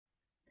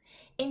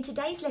In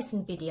today's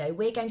lesson video,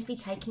 we're going to be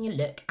taking a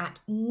look at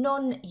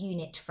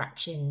non-unit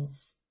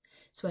fractions.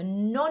 So a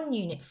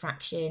non-unit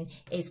fraction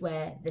is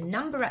where the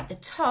number at the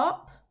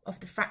top of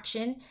the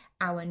fraction,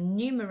 our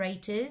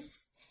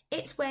numerators,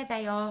 it's where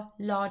they are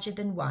larger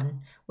than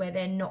 1, where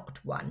they're not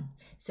 1.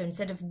 So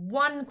instead of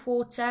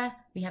 1/4,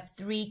 we have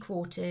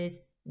 3/4.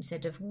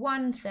 Instead of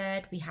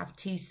 1/3, we have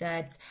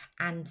 2/3,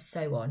 and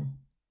so on.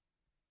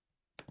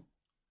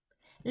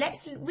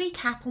 Let's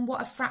recap on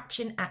what a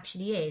fraction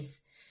actually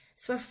is.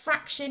 So a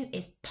fraction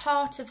is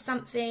part of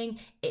something,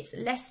 it's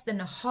less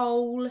than a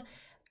whole,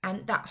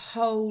 and that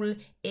whole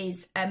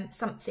is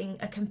something,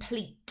 a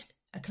complete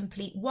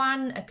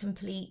one, a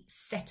complete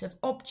set of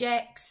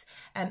objects,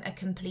 a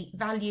complete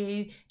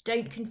value.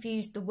 Don't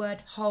confuse the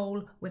word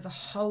whole with a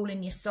hole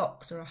in your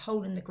socks or a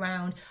hole in the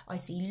ground. I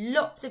see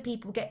lots of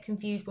people get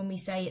confused when we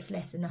say it's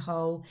less than a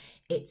whole.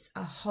 It's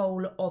a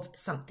whole of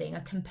something,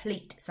 a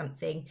complete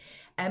something,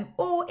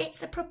 or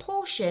it's a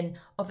proportion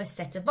of a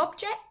set of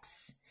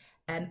objects,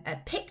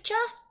 a picture,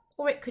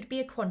 or it could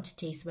be a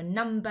quantity, so a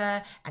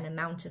number, an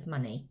amount of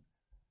money.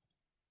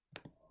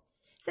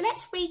 So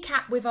let's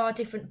recap with our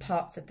different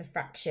parts of the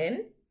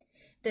fraction.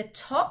 The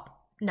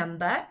top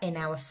number in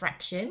our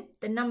fraction,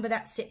 the number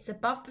that sits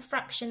above the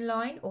fraction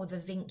line or the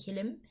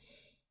vinculum,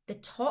 the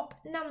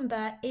top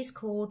number is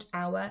called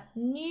our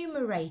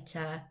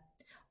numerator.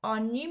 Our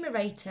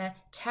numerator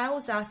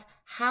tells us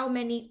how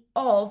many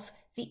of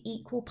the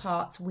equal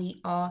parts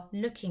we are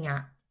looking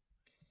at.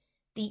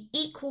 The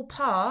equal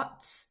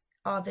parts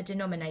are the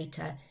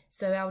denominator.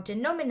 So our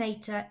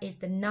denominator is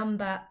the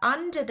number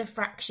under the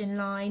fraction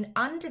line,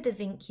 under the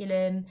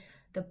vinculum.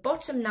 The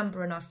bottom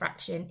number in our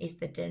fraction is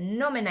the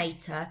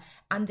denominator,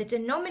 and the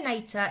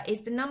denominator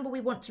is the number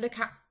we want to look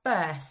at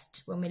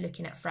first when we're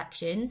looking at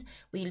fractions.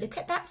 We look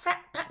at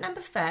that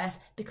number first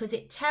because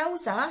it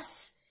tells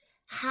us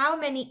how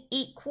many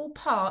equal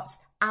parts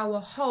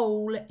our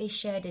whole is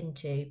shared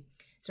into.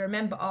 So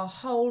remember, our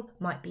whole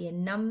might be a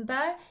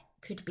number,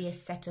 could be a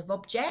set of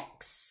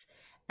objects,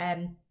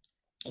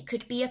 it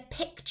could be a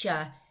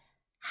picture.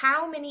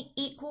 How many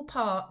equal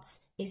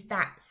parts is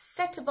that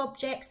set of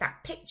objects,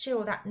 that picture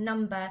or that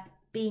number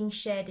being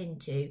shared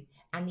into?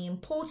 And the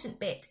important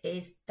bit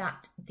is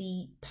that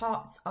the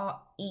parts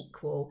are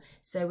equal.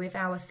 So with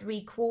our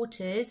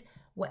 3/4,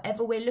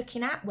 whatever we're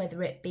looking at,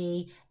 whether it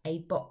be a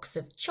box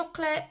of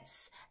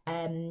chocolates,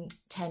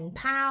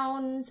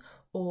 £10,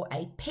 or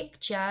a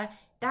picture,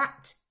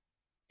 that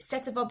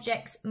set of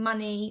objects,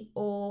 money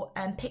or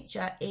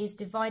picture is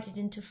divided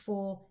into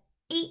 4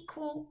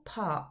 equal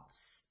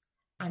parts,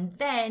 and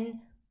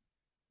then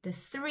the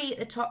 3 at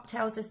the top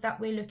tells us that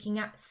we're looking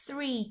at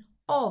 3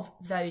 of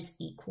those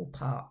equal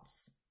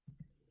parts.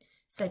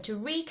 So to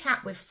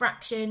recap with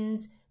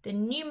fractions, the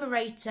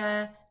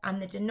numerator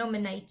and the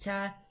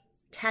denominator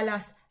tell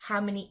us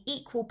how many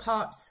equal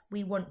parts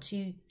we want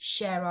to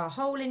share our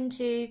whole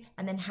into,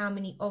 and then how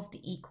many of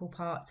the equal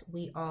parts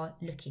we are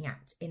looking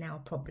at in our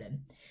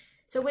problem.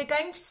 So we're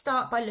going to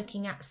start by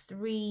looking at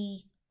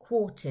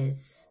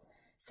 3/4.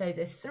 So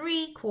the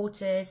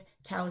 3/4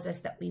 tells us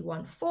that we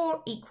want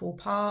 4 equal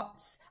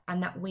parts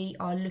and that we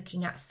are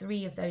looking at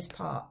 3 of those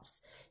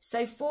parts.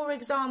 So for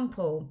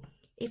example,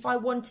 if I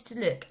wanted to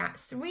look at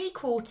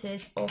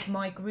 3/4 of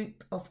my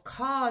group of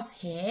cars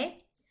here,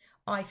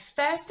 I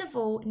first of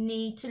all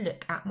need to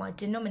look at my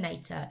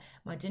denominator.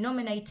 My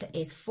denominator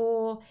is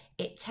 4.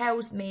 It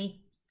tells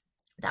me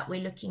that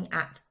we're looking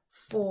at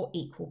 4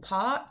 equal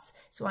parts.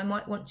 So I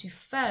might want to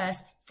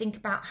first think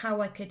about how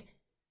I could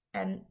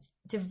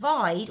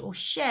divide or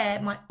share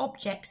my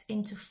objects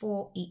into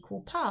 4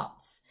 equal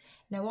parts.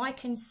 Now I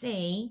can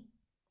see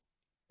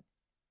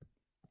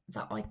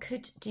that I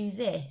could do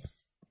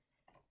this.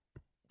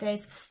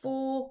 There's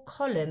 4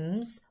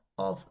 columns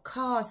of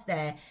cars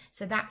there.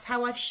 So that's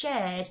how I've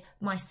shared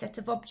my set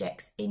of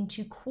objects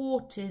into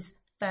quarters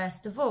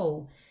first of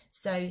all.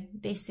 So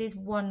this is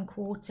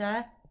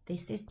 1/4,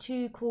 this is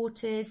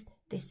 2/4,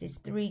 this is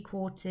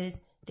 3/4,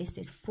 this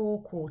is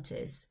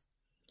 4/4.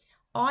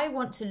 I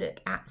want to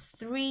look at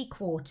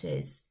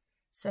 3/4,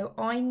 so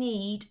I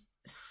need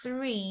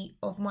 3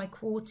 of my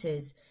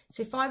quarters.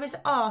 So if I was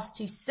asked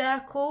to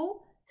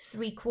circle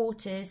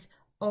 3/4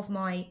 of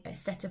my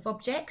set of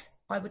objects,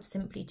 I would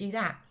simply do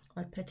that.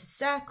 I'd put a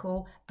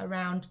circle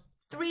around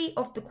 3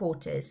 of the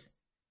quarters.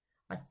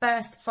 I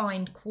first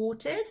find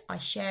quarters, I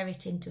share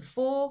it into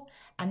 4,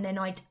 and then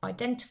I'd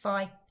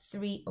identify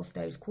 3 of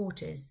those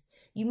quarters.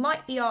 You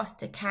might be asked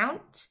to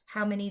count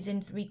how many is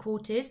in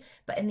 3/4,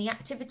 but in the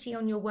activity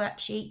on your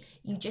worksheet,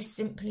 you just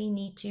simply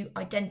need to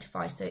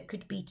identify. So it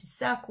could be to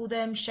circle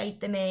them,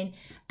 shade them in,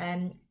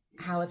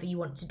 however you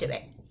want to do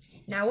it.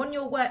 Now on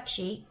your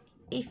worksheet,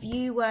 if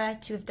you were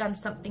to have done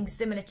something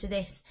similar to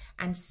this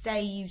and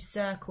say you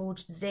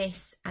circled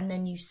this and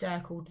then you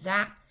circled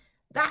that,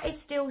 that is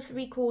still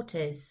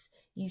 3/4.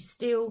 You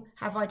still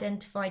have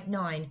identified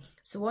 9.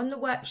 So on the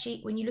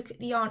worksheet, when you look at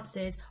the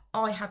answers,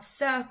 I have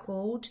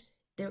circled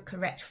the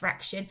correct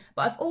fraction,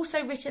 but I've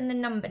also written the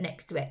number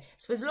next to it.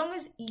 So as long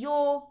as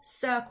your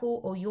circle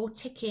or your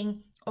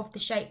ticking of the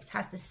shapes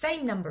has the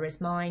same number as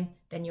mine,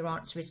 then your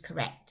answer is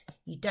correct.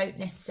 You don't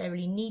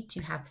necessarily need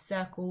to have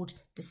circled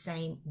the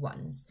same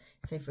ones.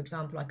 So for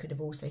example, I could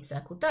have also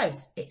circled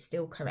those. It's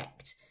still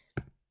correct.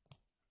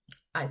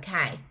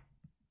 Okay.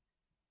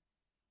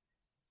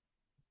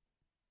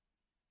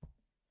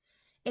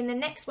 In the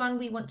next one,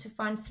 we want to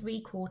find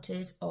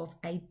 3/4 of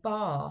a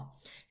bar.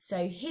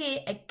 So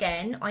here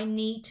again, I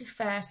need to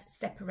first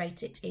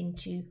separate it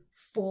into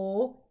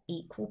 4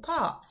 equal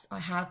parts. I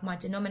have my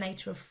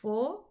denominator of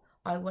 4.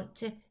 I want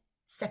to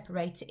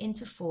separate it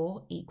into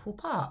 4 equal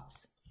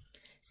parts.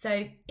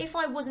 So if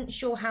I wasn't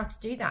sure how to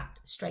do that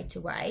straight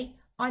away,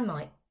 I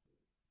might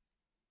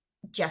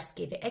just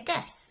give it a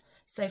guess.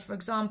 So for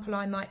example,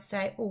 I might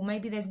say, oh,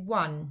 maybe there's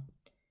 1.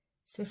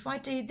 So if I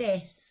do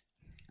this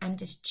and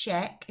just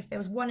check, if there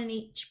was 1 in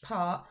each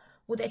part,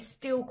 well, there's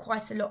still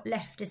quite a lot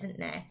left, isn't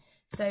there?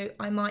 So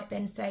I might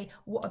then say,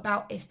 what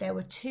about if there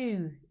were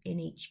 2 in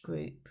each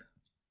group?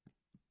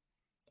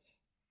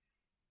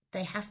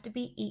 They have to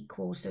be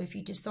equal. So if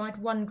you decide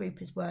one group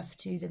is worth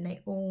 2, then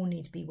they all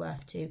need to be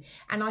worth 2.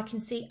 And I can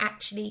see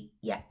actually,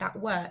 yeah, that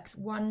works.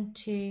 1,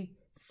 2,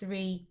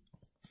 3,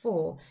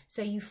 4.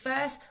 So you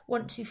first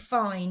want to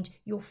find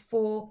your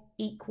 4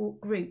 equal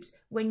groups.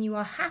 When you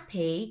are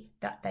happy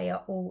that they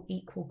are all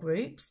equal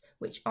groups,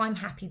 which I'm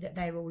happy that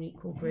they're all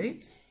equal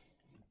groups,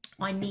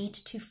 I need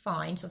to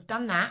find, so I've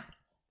done that,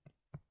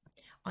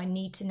 I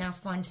need to now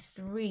find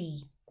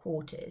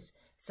 3/4.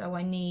 So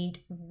I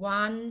need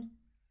 1,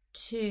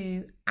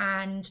 2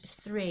 and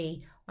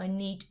 3. I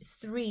need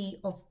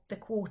 3 of the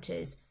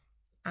quarters,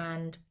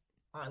 and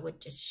I would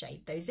just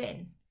shade those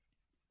in.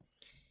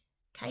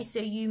 Okay, so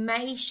you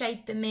may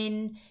shade them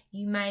in,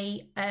 you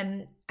may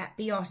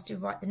be asked to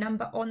write the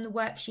number on the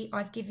worksheet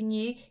I've given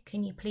you.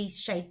 Can you please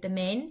shade them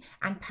in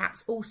and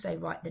perhaps also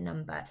write the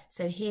number?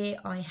 So here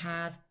I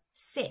have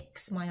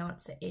 6, my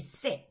answer is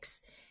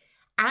 6.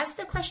 As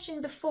the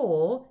question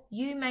before,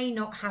 you may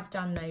not have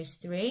done those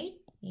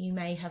 3, you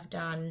may have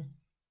done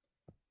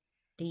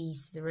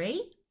these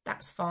 3,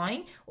 that's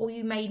fine, or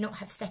you may not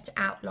have set it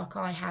out like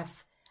I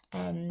have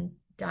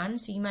done,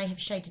 so you may have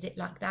shaded it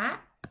like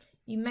that.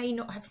 You may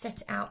not have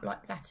set it out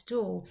like that at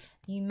all.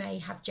 You may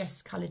have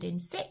just coloured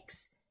in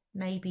 6.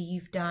 Maybe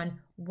you've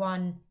done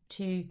 1,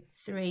 2,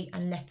 3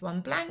 and left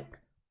 1 blank,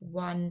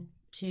 1,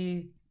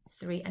 2,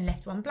 3 and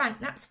left 1 blank.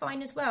 That's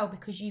fine as well,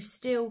 because you've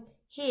still,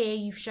 here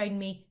you've shown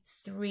me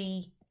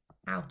 3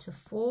 out of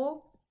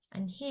 4,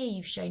 and here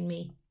you've shown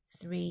me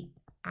 3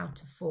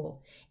 out of 4.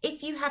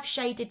 If you have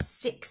shaded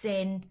 6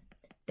 in,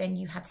 then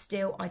you have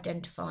still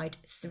identified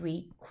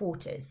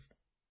 3/4.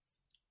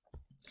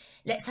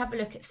 Let's have a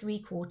look at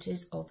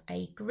 3/4 of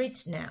a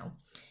grid now.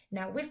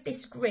 Now with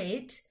this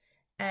grid,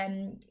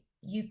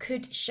 you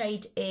could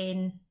shade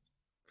in,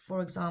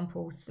 for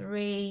example,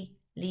 3,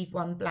 leave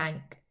 1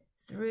 blank,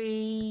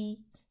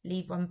 3,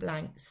 leave 1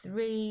 blank,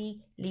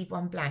 3, leave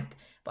 1 blank.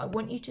 But I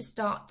want you to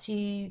start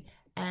to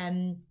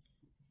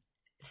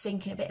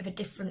think in a bit of a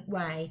different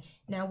way.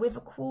 Now with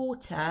a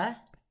quarter,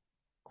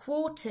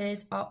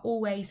 quarters are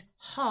always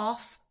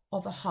half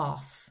of a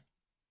half.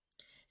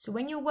 So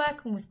when you're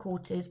working with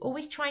quarters,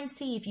 always try and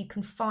see if you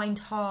can find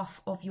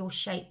half of your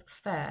shape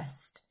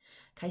first.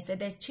 Okay, so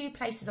there's 2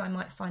 places I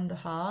might find the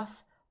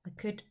half. I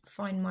could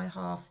find my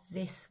half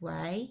this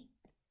way,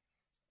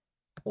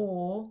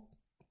 or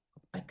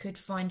I could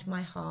find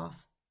my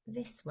half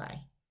this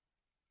way.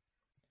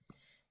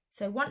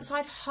 So once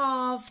I've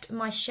halved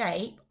my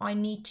shape, I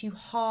need to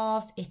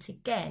halve it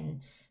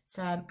again.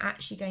 So I'm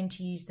actually going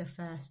to use the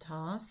first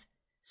half.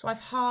 So I've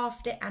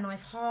halved it and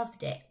I've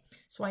halved it.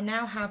 So I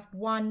now have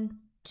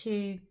 1,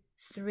 2,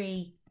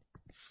 3,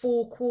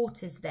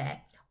 4/4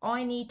 there.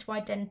 I need to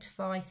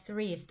identify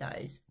 3 of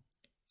those.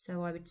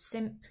 So I would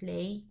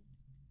simply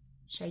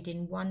shade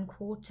in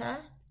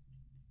 1/4,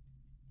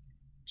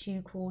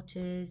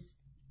 2/4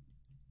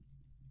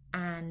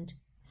 and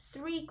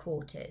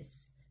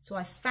 3/4. So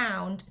I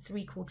found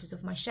 3/4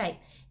 of my shape.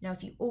 Now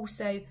if you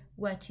also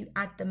were to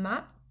add them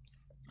up,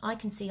 I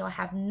can see I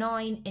have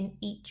 9 in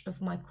each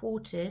of my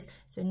quarters.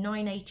 So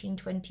 9, 18,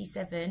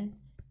 27.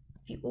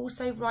 If you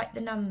also write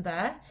the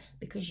number,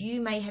 because you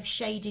may have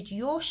shaded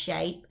your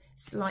shape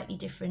slightly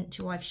different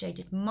to I've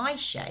shaded my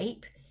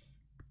shape,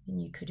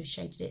 and you could have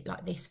shaded it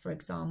like this, for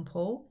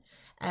example.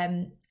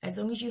 As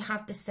long as you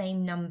have the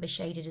same number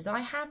shaded as I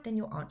have, then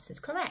your answer is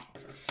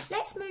correct.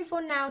 Let's move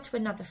on now to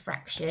another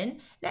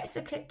fraction. Let's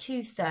look at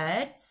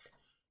 2/3.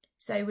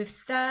 So with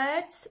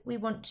thirds, we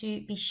want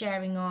to be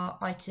sharing our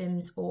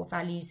items or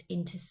values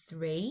into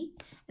 3.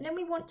 And then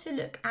we want to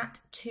look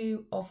at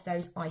 2 of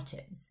those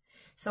items.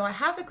 So I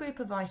have a group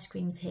of ice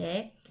creams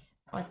here.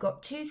 I've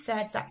got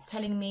 2/3, that's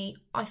telling me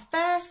I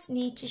first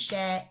need to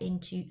share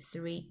into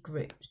 3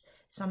 groups.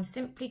 So I'm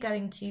simply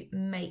going to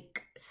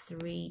make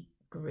 3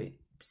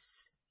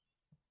 groups.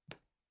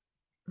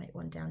 Make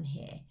one down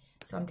here.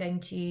 So I'm going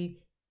to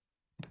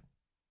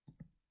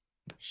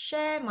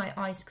share my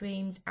ice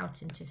creams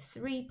out into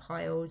 3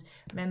 piles.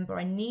 Remember,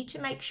 I need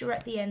to make sure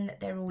at the end that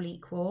they're all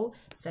equal.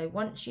 So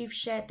once you've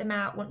shared them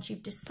out, once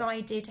you've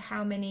decided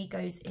how many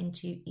goes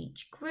into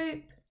each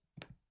group,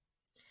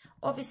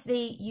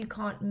 Obviously, you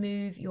can't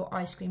move your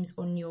ice creams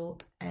on your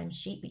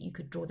sheet, but you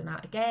could draw them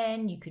out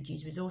again. You could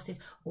use resources,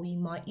 or you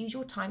might use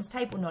your times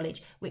table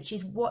knowledge, which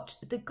is what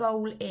the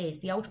goal is.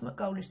 The ultimate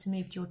goal is to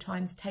move to your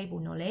times table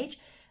knowledge,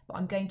 but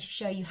I'm going to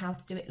show you how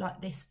to do it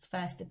like this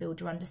first to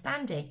build your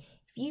understanding.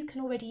 If you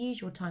can already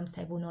use your times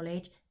table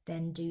knowledge,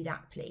 then do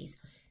that, please.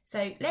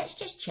 So let's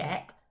just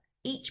check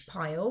each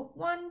pile.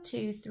 1,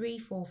 2, 3,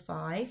 4,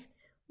 5.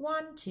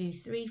 1, 2,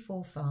 3,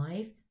 4,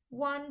 5.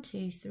 1,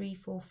 2, 3,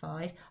 4,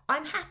 5.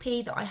 I'm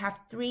happy that I have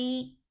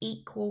 3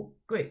 equal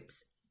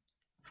groups.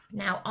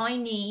 Now I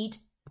need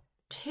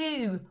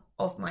 2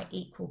 of my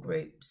equal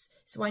groups.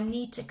 So I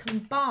need to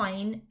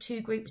combine 2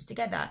 groups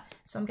together.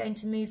 So I'm going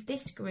to move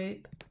this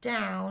group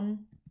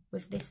down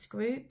with this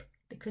group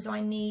because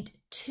I need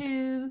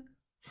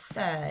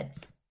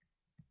 2/3.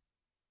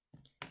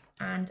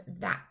 And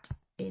that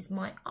is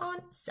my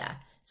answer.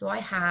 So I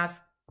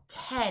have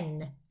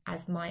 10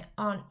 as my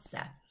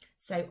answer.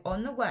 So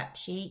on the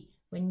worksheet,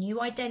 when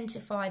you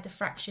identify the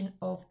fraction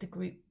of the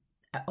group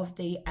of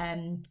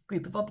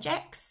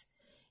objects,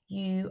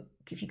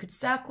 if you could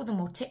circle them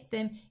or tick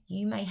them,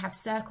 you may have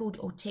circled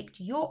or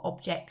ticked your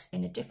objects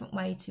in a different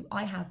way to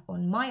I have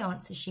on my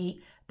answer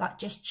sheet, but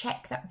just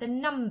check that the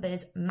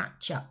numbers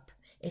match up.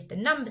 If the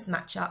numbers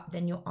match up,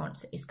 then your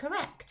answer is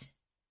correct.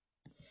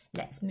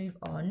 Let's move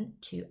on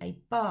to a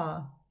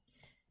bar.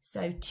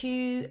 So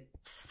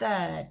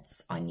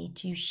 2/3, I need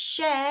to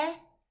share.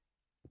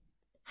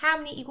 How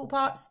many equal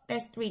parts?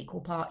 There's 3 equal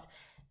parts.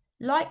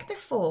 Like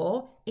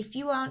before, if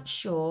you aren't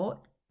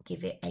sure,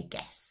 give it a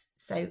guess.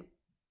 So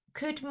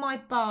could my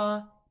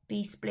bar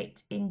be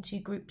split into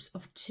groups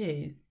of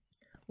 2?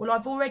 Well,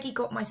 I've already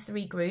got my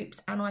 3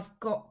 groups and I've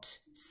got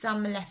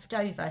some left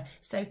over.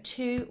 So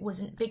 2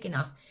 wasn't big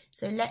enough.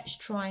 So let's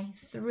try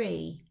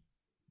 3.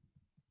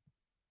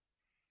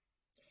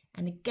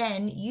 And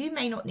again, you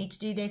may not need to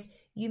do this.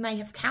 You may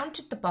have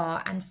counted the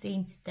bar and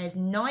seen there's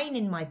 9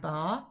 in my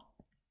bar.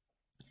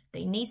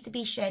 That needs to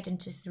be shared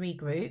into 3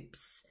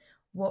 groups.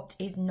 What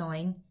is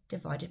 9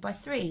 divided by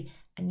 3?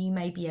 And you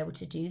may be able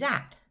to do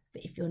that.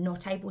 But if you're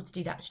not able to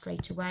do that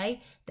straight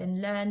away,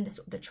 then learn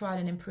the trial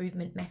and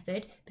improvement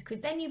method, because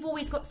then you've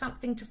always got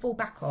something to fall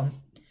back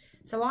on.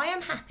 So I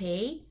am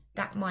happy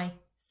that my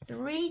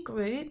 3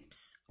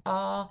 groups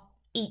are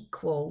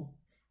equal.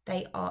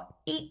 They are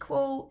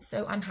equal,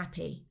 so I'm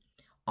happy.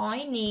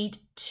 I need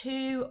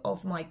 2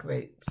 of my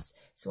groups.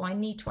 So I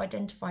need to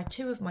identify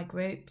 2 of my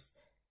groups.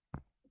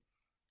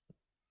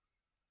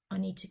 I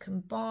need to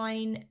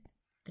combine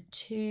the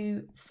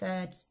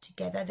 2/3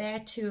 together. They're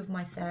 2 of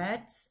my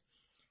thirds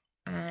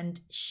and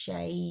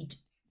shade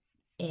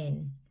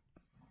in.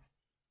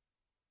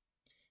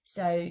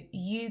 So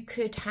you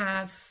could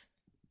have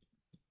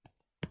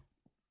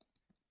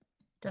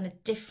done a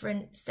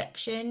different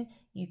section.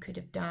 You could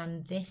have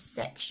done this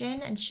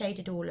section and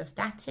shaded all of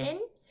that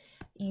in.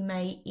 You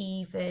may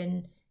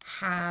even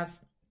have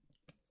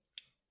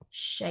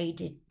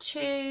shaded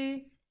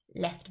 2,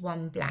 left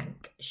 1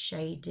 blank,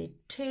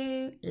 shaded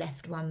 2,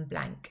 left 1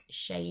 blank,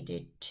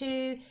 shaded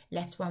 2,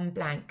 left 1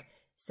 blank.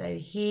 So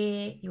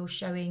here you're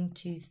showing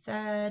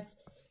 2/3,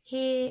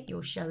 here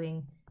you're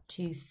showing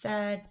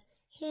 2/3,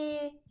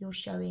 here you're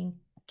showing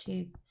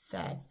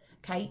 2/3.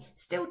 Okay,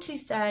 still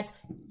 2/3.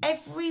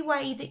 Every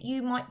way that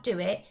you might do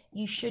it,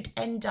 you should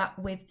end up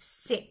with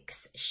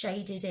 6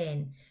 shaded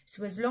in.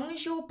 So as long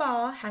as your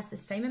bar has the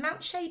same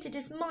amount shaded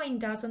as mine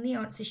does on the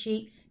answer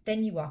sheet,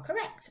 then you are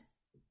correct.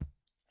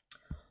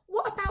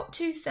 What about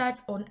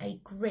 2/3 on a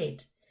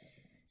grid?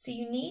 So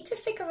you need to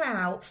figure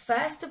out,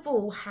 first of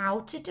all,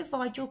 how to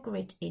divide your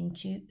grid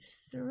into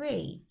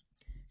 3.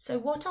 So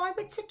what I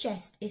would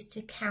suggest is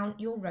to count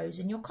your rows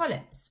and your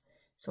columns.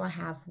 So I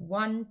have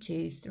 1,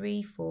 2,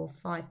 3, 4,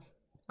 5.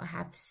 I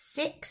have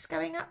 6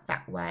 going up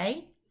that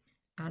way.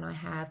 And I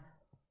have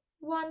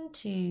 1,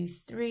 2,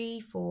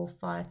 3, 4,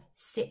 5,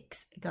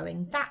 6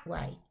 going that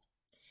way.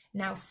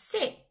 Now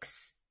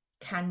 6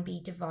 can be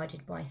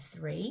divided by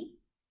 3.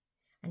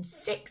 And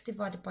 6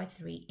 divided by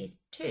 3 is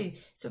 2.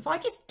 So if I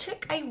just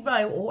took a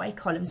row or a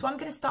column, so I'm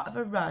going to start with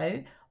a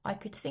row, I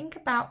could think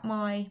about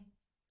my,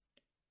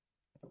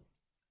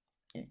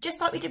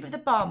 just like we did with the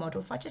bar model,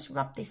 if I just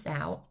rub this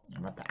out,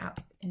 and rub that out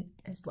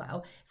as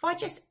well, if I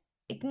just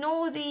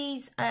ignore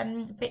these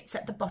bits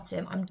at the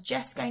bottom, I'm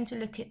just going to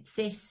look at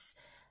this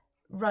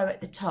row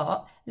at the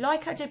top,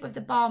 like I did with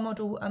the bar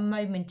model a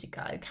moment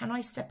ago. Can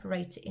I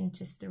separate it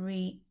into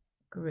 3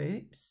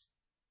 groups?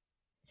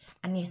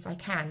 And yes, I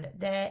can.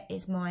 There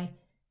is my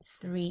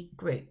 3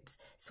 groups.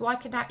 So I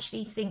could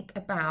actually think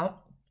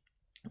about,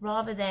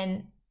 rather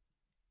than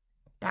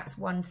that's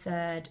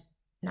 1/3,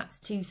 that's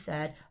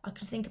 2/3, I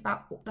could think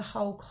about the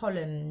whole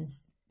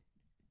columns.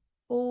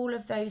 All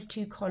of those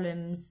 2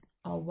 columns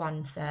are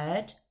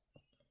 1/3,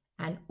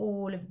 and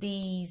all of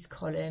these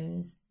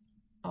columns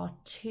are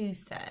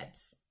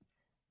 2/3.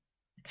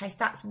 Okay, so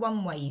that's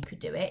one way you could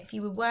do it. If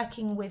you were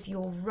working with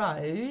your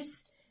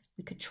rows,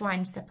 we could try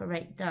and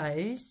separate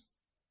those.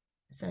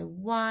 So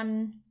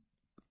 1,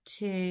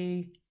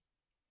 2,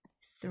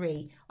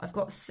 3. I've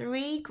got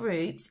 3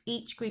 groups.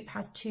 Each group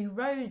has 2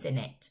 rows in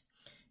it.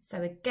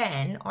 So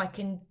again, I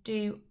can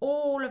do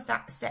all of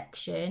that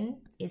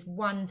section is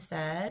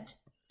 1/3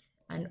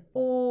 and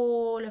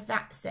all of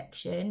that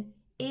section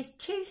is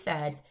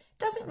 2/3.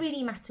 Doesn't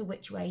really matter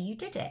which way you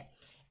did it.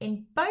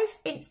 In both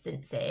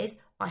instances,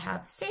 I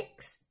have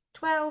 6,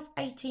 12,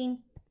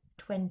 18,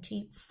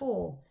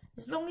 24,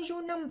 as long as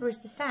your number is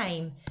the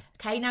same.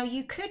 Okay, now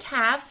you could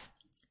have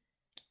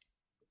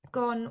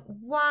gone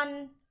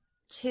 1,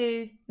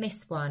 2,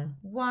 miss 1,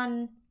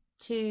 1,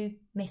 2,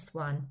 miss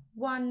 1,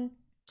 1,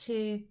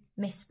 2,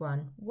 miss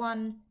 1,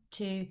 1,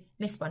 2,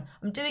 miss 1.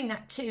 I'm doing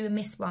that 2 and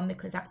miss 1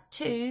 because that's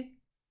 2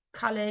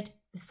 coloured,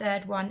 the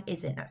third one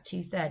isn't, that's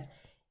 2/3.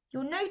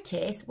 You'll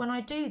notice when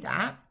I do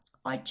that,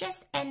 I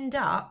just end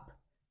up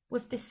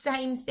with the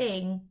same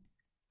thing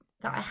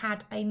that I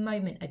had a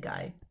moment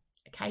ago.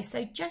 Okay,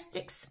 so just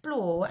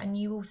explore and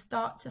you will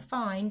start to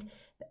find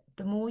that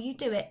the more you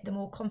do it, the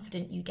more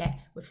confident you get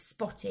with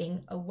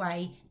spotting a way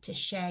to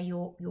share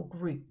your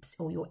groups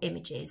or your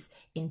images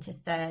into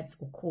thirds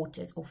or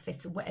quarters or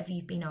fifths or whatever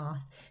you've been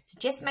asked. So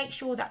just make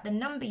sure that the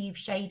number you've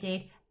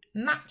shaded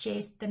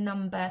matches the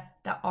number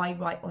that I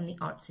write on the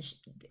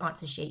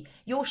answer sheet.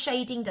 Your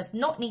shading does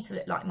not need to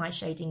look like my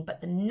shading, but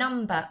the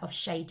number of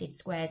shaded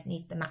squares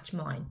needs to match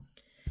mine.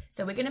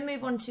 So we're going to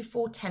move on to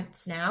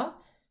 4/10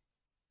 now.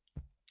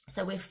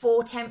 So with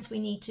 4/10, we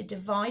need to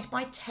divide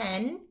by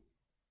 10,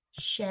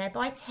 share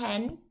by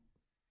 10,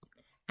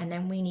 and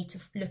then we need to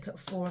look at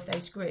 4 of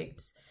those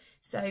groups.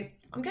 So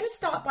I'm going to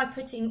start by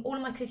putting all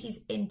of my cookies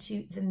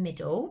into the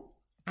middle,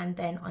 and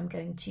then I'm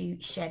going to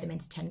share them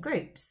into 10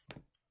 groups.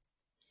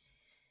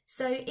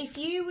 So if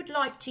you would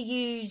like to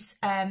use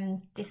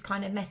this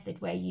kind of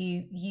method where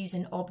you use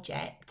an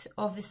object,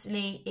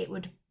 obviously it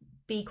would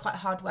be quite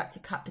hard work to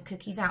cut the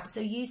cookies out.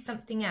 So use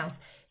something else.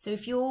 So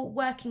if you're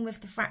working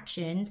with the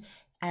fractions,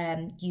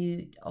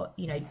 you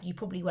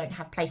probably won't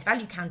have place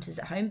value counters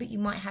at home, but you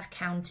might have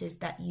counters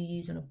that you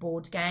use on a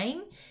board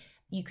game.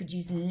 You could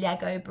use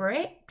Lego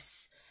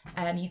bricks.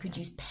 You could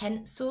use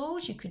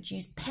pencils. You could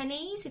use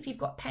pennies if you've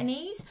got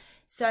pennies.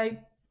 So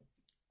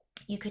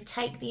you could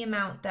take the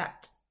amount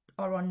that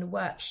are on the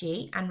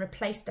worksheet and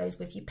replace those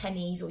with your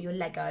pennies or your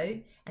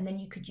Lego, and then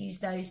you could use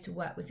those to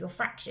work with your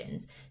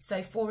fractions.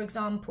 So for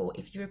example,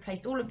 if you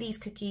replaced all of these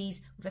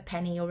cookies with a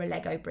penny or a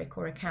Lego brick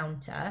or a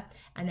counter,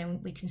 and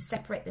then we can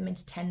separate them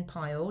into 10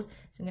 piles.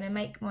 So I'm going to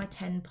make my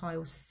 10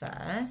 piles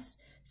first.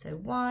 So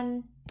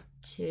 1,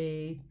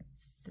 2,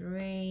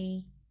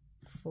 3,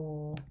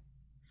 4,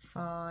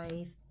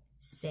 5,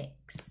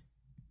 6,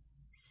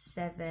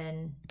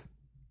 7,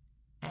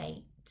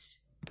 8,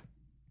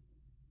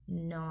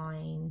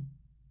 9,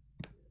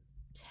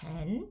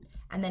 10,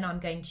 and then I'm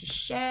going to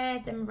share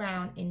them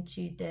round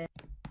into the,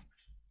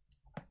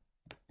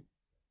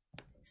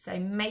 so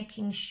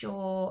making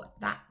sure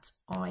that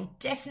I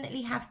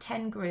definitely have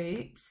 10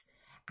 groups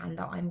and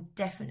that I'm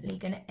definitely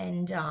going to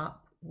end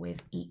up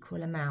with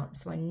equal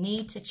amounts. So I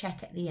need to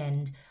check at the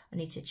end, I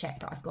need to check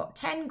that I've got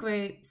 10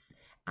 groups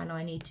and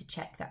I need to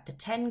check that the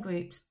 10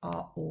 groups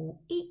are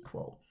all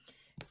equal.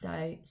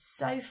 So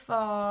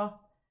far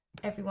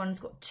everyone's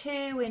got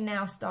 2. We're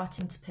now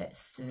starting to put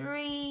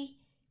 3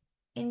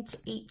 into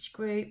each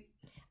group.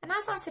 And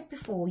as I said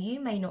before,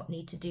 you may not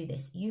need to do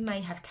this. You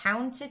may have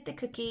counted the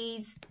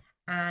cookies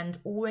and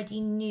already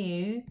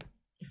knew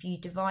if you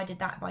divided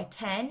that by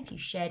 10, if you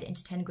shared it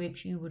into 10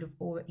 groups, you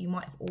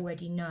might have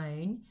already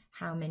known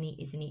how many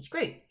is in each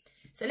group.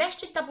 So let's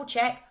just double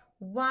check.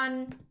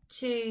 1,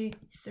 2,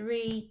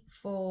 3,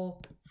 4,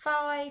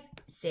 5,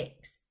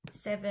 6,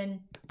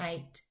 7,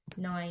 8,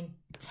 9,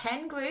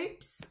 10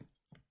 groups.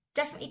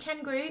 Definitely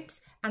 10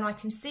 groups, and I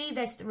can see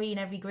there's 3 in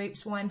every group,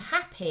 so I'm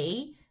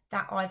happy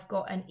that I've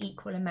got an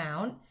equal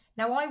amount.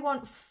 Now I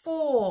want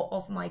 4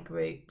 of my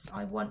groups.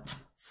 I want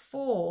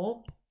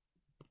 4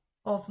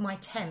 of my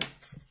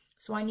tenths.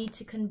 So I need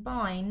to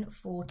combine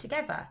 4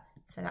 together.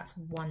 So that's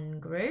 1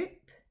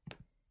 group,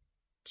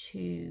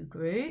 2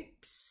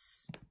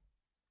 groups,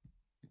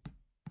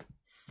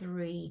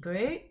 3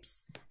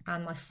 groups,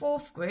 and my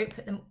 4th group,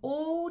 put them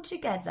all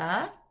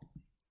together.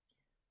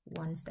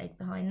 1 stayed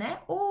behind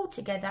there, all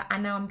together,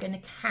 and now I'm going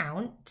to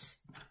count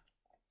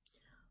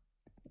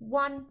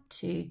 1,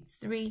 2,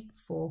 3,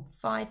 4,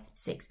 5,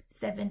 6,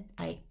 7,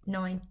 8,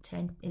 9,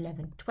 10,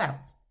 11, 12.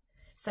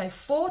 So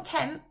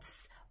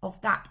 4/10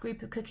 of that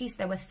group of cookies,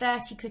 there were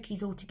 30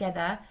 cookies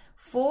altogether.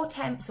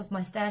 4/10 of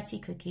my 30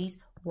 cookies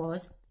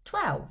was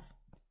 12.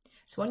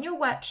 So on your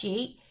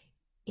worksheet,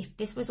 if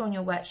this was on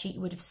your worksheet,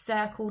 you would have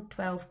circled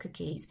 12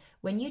 cookies.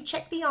 When you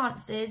check the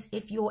answers,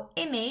 if your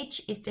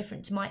image is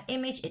different to my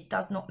image, it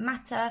does not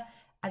matter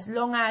as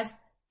long as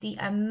the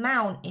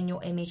amount in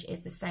your image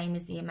is the same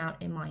as the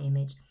amount in my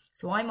image.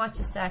 So I might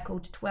have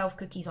circled 12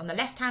 cookies on the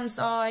left-hand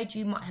side,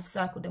 you might have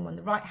circled them on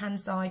the right-hand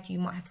side, you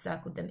might have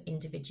circled them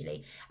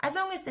individually. As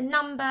long as the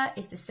number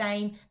is the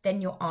same,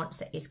 then your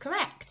answer is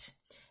correct.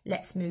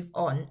 Let's move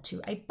on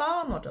to a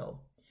bar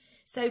model.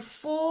 So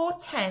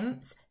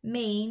 4/10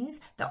 means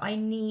that I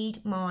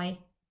need my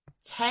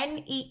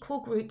 10 equal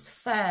groups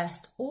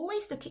first.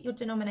 Always look at your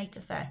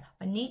denominator first.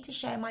 I need to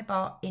share my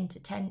bar into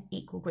 10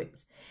 equal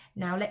groups.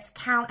 Now let's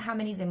count how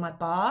many's in my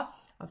bar.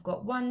 I've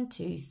got 1,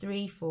 2,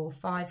 3, 4,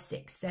 5,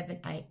 6, 7,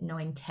 8,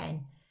 9,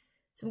 10.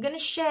 So I'm going to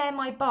share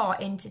my bar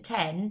into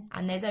 10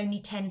 and there's only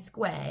 10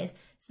 squares.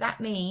 So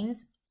that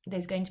means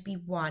there's going to be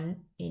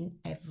 1 in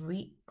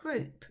every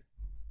group.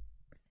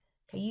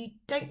 Okay, you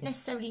don't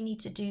necessarily need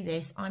to do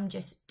this. I'm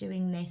just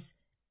doing this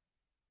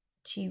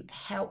to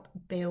help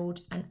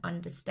build an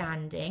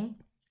understanding.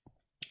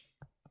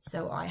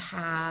 So I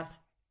have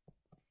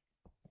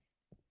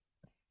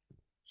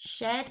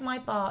shared my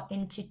bar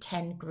into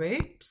 10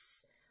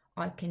 groups.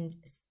 I can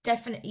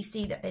definitely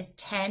see that there's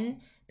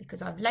 10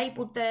 because I've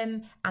labelled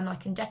them, and I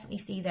can definitely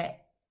see they're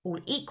all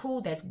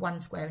equal. There's 1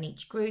 square in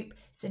each group.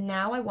 So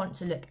now I want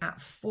to look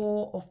at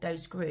 4 of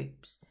those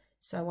groups.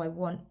 So I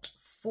want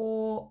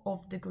 4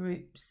 of the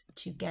groups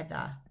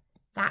together.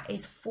 That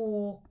is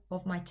 4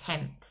 of my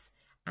tenths.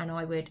 And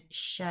I would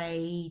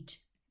shade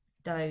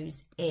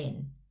those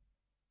in.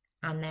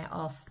 And there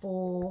are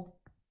 4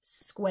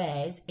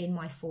 squares in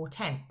my 4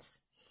 tenths.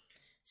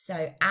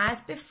 So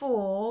as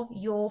before,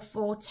 your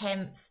 4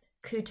 tenths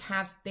could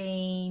have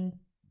been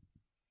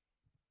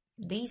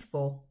these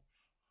 4.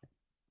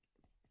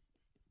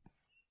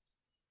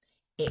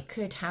 It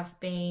could have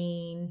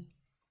been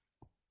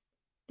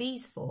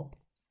these 4.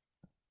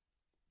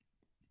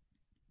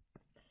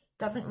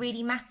 Doesn't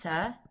really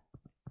matter.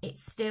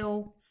 It's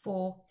still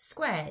 4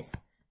 squares.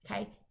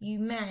 Okay, you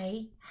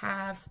may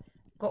have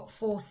got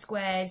 4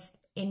 squares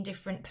in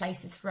different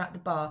places throughout the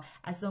bar.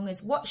 As long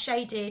as what's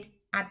shaded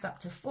adds up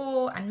to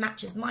 4 and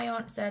matches my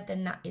answer,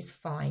 then that is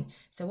fine.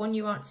 So on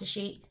your answer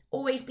sheet,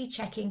 always be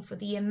checking for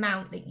the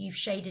amount that you've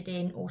shaded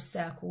in or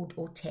circled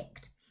or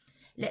ticked.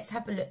 Let's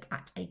have a look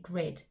at a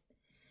grid.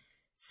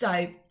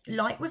 So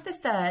like with the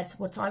thirds,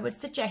 what I would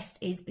suggest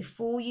is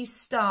before you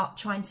start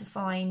trying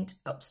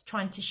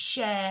to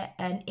share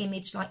an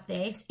image like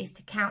this, is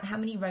to count how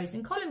many rows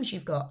and columns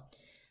you've got.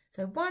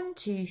 So 1,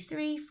 2,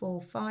 3,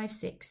 4, 5,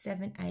 6,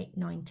 7, 8,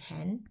 9,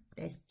 10.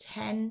 There's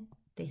 10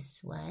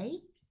 this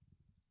way.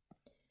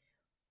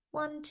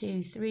 1,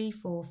 2, 3,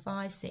 4,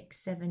 5, 6,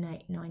 7,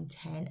 8, 9,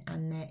 10.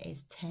 And there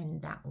is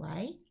 10 that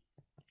way.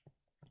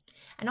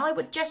 And I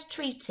would just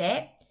treat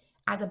it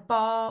as a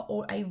bar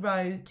or a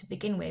row to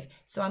begin with.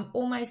 So I'm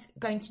almost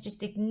going to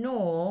just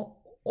ignore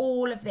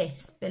all of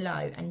this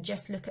below and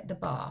just look at the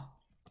bar.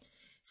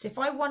 So if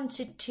I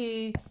wanted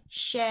to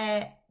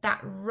share that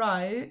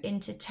row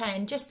into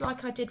 10, just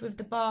like I did with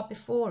the bar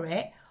before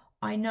it,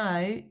 I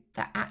know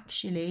that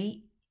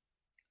actually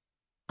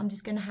I'm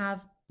just going to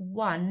have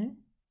 1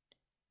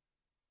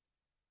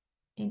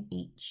 in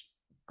each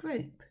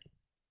group.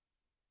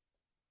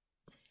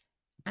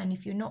 And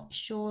if you're not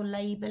sure,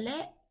 label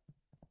it.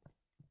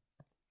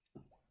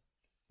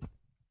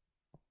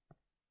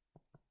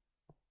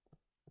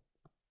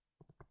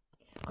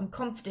 I'm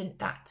confident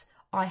that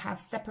I have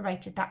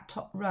separated that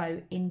top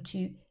row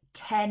into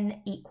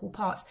 10 equal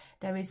parts.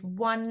 There is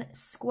 1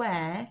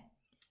 square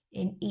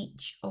in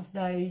each of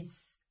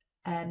those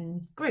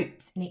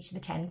groups, in each of the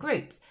 10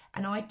 groups.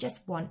 And I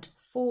just want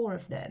 4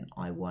 of them.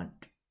 I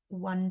want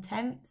 1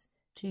 tenth,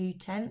 2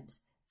 tenths,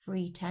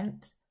 3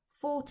 tenths,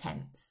 4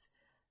 tenths.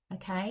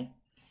 Okay.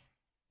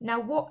 Now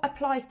what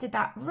applies to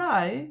that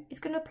row is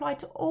going to apply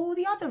to all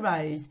the other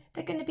rows.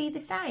 They're going to be the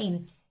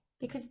same,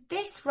 because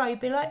this row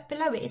below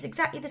it is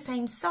exactly the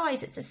same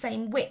size, it's the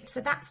same width,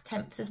 so that's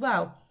tenths as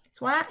well.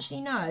 So I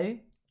actually know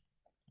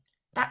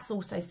that's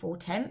also 4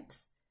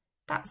 tenths,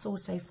 that's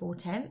also 4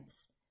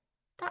 tenths,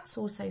 that's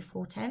also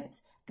 4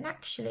 tenths, and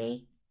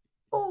actually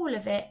all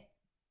of it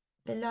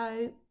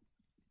below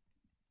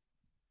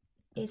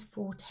is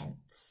 4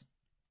 tenths.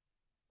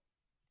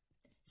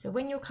 So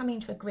when you're coming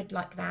to a grid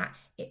like that,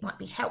 it might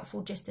be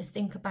helpful just to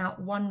think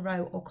about 1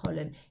 row or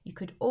column. You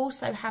could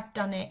also have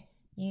done it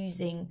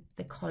using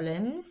the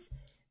columns.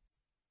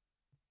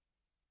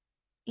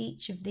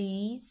 Each of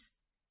these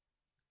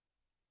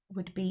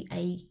would be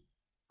a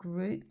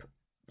group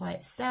by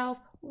itself.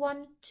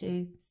 1,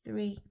 2,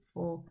 3,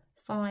 4,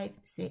 5,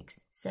 6,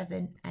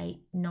 7, 8,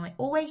 9.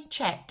 Always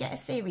check, get a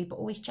theory, but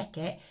always check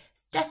it.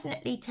 It's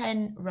definitely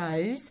 10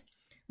 rows,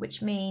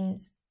 which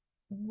means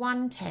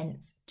 1 tenth,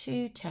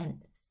 2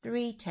 tenths,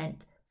 3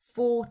 tenths,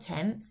 4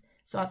 tenths.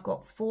 So I've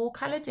got 4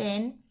 coloured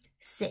in,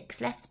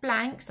 6 left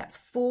blanks. That's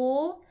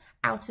 4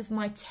 out of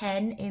my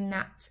 10 in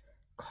that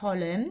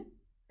column.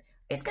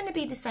 It's going to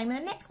be the same in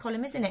the next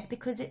column, isn't it?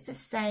 Because it's the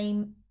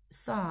same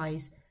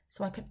size.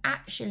 So I can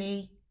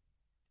actually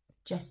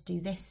just do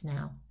this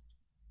now.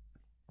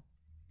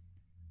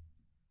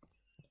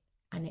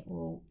 And it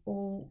will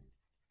all...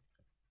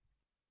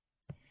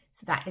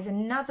 So that is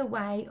another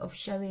way of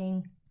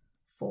showing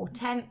 4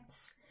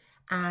 tenths.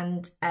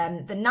 And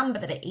the number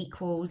that it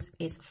equals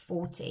is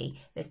 40.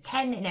 There's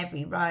 10 in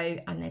every row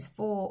and there's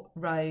 4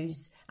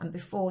 rows, and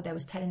before there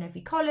was 10 in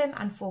every column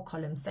and 4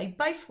 columns. So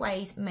both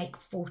ways make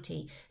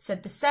 40. So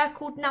the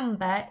circled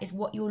number is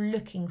what you're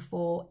looking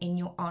for in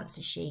your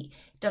answer sheet.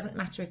 It doesn't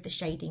matter if the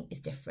shading is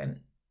different.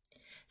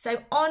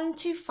 So on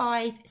to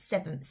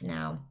 5/7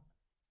 now.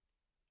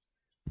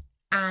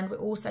 and we're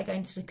also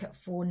going to look at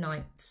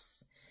 4/9.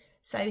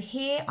 So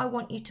here I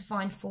want you to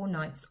find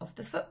 4/9 of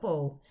the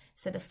football.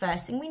 So the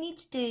first thing we need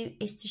to do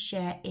is to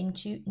share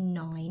into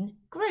 9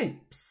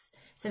 groups.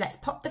 So let's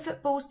pop the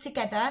footballs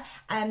together,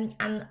 and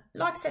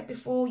like I said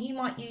before, you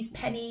might use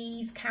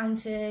pennies,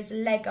 counters,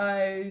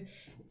 Lego,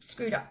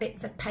 screwed up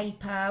bits of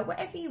paper,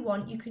 whatever you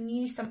want. You can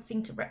use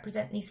something to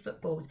represent these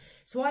footballs.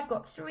 So I've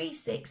got 3,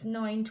 6,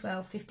 9,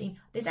 12, 15.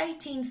 There's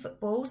 18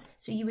 footballs,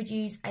 so you would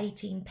use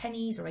 18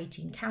 pennies or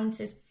 18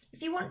 counters.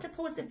 If you want to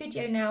pause the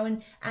video now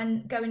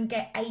and go and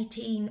get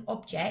 18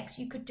 objects,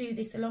 you could do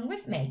this along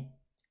with me.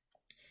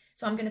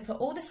 So I'm going to put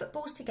all the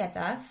footballs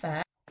together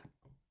first.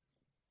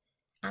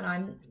 And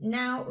I'm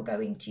now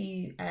going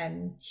to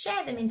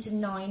share them into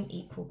 9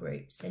 equal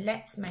groups. So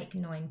let's make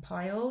 9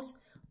 piles.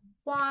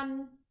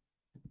 1,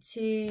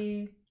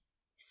 2,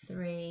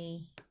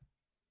 3,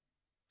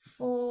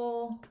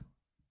 4,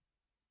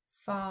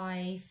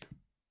 5,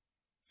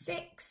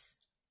 6,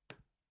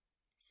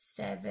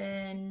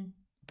 7,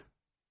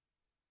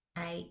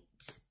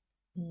 8,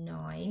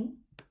 9.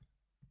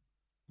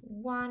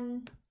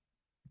 1,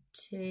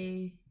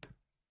 2,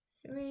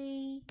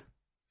 3,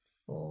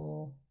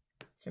 4.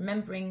 So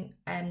remembering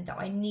that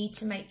I need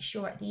to make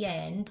sure at the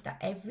end that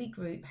every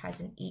group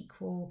has an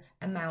equal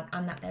amount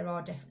and that there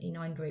are definitely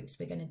 9 groups.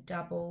 We're going to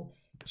double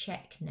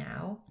check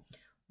now.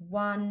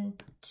 1,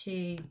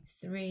 2,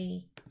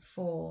 3,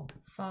 4,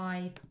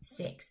 5,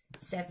 6,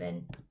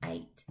 7,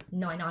 8,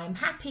 9. I am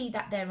happy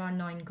that there are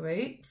 9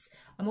 groups.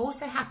 I'm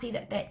also happy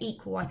that they're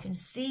equal. I can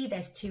see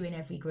there's 2 in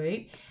every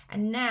group.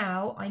 And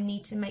now I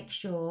need to make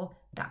sure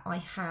that I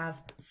have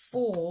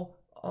 4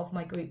 of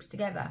my groups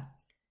together.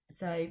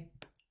 So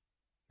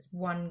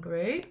 1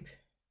 group,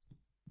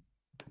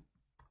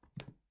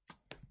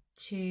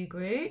 2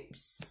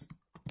 groups,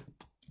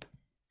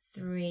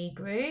 3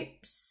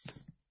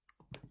 groups,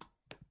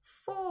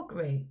 4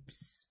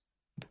 groups.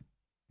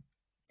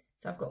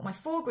 So I've got my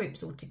 4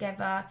 groups all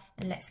together,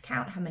 and let's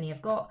count how many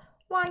I've got.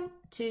 1,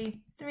 2,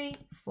 3,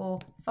 4,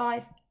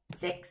 5,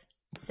 6,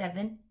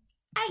 7,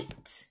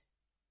 8.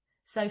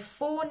 So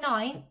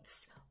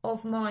 4/9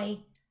 of my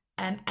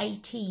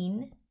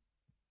 18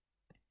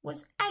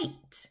 was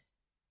 8.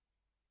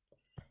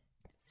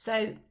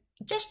 So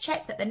just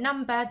check that the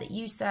number that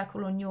you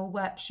circle on your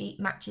worksheet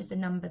matches the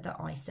number that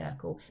I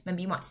circle.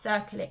 Remember, you might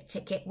circle it,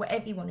 tick it,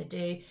 whatever you want to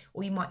do,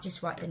 or you might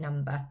just write the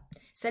number.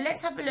 So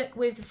let's have a look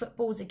with the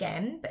footballs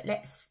again, but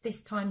let's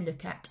this time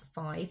look at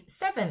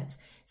 5/7.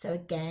 So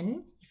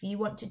again, if you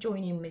want to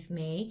join in with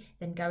me,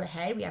 then go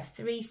ahead. We have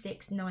 3,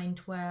 6, 9,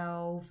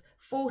 12,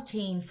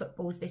 14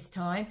 footballs this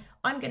time.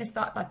 I'm going to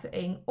start by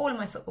putting all of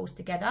my footballs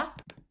together.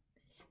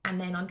 And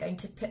then I'm going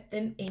to put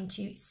them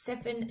into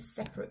 7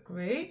 separate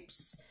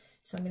groups.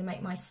 So I'm going to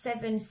make my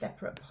 7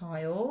 separate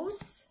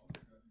piles.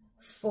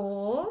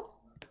 4,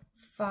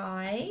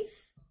 5,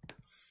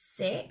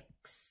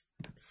 6,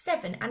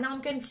 7. And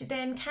I'm going to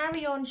then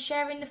carry on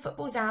sharing the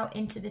footballs out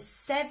into the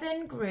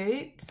 7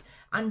 groups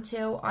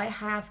until I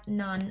have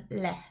none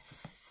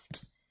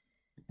left.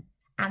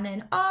 And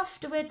then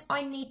afterwards,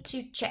 I need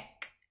to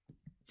check.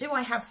 Do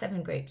I have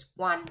 7 groups?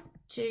 1,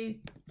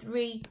 2,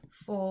 3,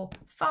 4,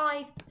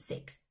 5,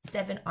 6,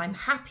 7. I'm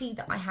happy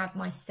that I have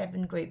my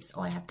 7 groups.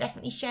 I have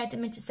definitely shared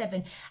them into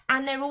 7,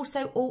 and they're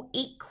also all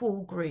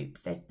equal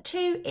groups. There's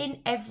 2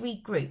 in every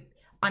group.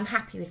 I'm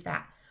happy with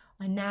that.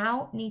 I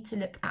now need to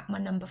look at my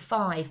number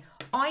 5.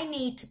 I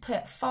need to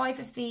put 5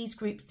 of these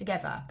groups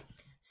together.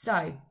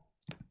 So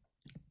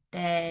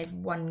there's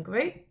 1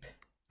 group.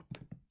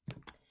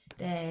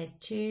 There's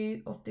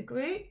 2 of the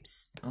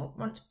groups. Oh, I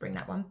want to bring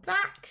that one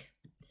back.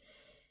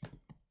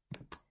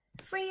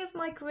 3 of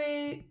my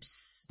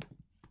groups,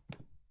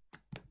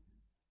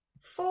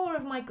 4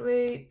 of my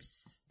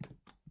groups,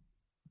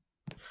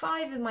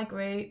 5 of my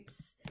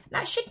groups.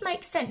 That should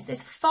make sense.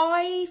 There's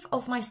 5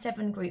 of my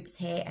 7 groups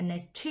here, and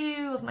there's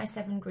 2 of my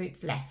 7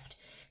 groups left.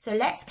 So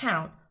let's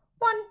count.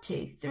 1,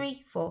 2,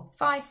 3, 4,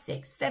 5,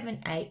 6,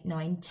 7, 8,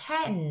 9,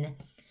 10.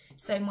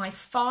 So my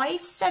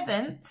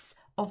 5/7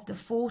 of the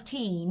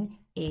 14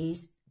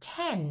 is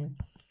 10.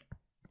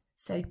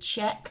 So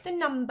check the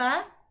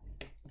number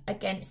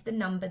against the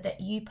number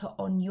that you put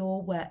on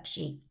your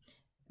worksheet.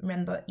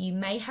 Remember, you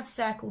may have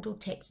circled or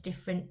ticked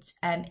different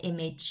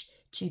image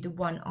to the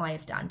one I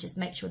have done. Just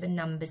make sure the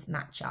numbers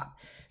match up.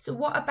 So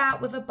what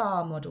about with a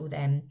bar model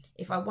then?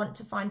 If I want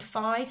to find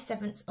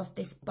 5/7 of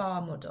this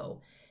bar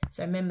model.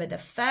 So remember, the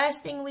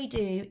first thing we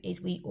do is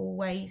we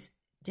always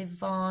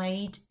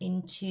divide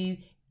into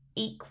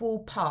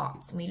equal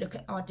parts, and we look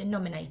at our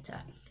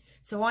denominator.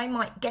 So I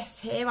might guess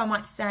here, I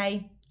might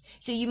say,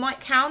 so you might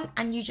count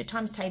and use your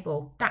times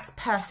table. That's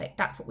perfect.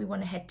 That's what we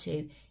want to head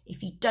to.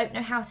 If you don't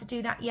know how to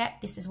do that yet,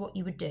 this is what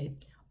you would do.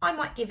 I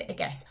might give it a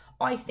guess.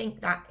 I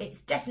think that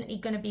it's definitely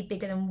going to be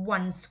bigger than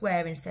 1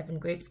 square in 7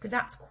 groups, because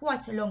that's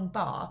quite a long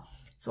bar.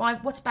 So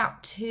what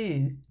about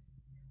 2?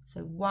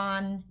 So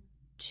 1,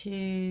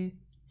 2,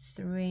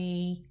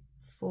 3,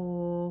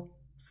 4,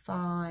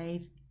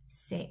 5,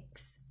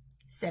 6,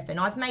 7.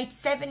 I've made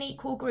 7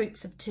 equal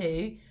groups of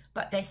 2,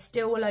 but there's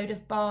still a load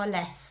of bar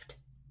left.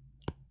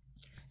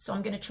 So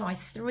I'm going to try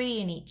 3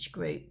 in each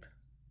group.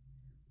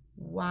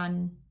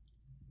 1,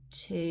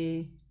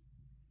 2,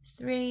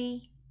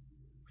 3,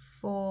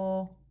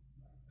 4,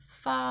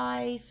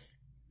 5,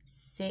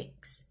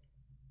 6,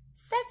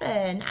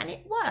 7, and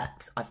it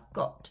works. I've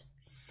got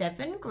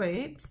 7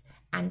 groups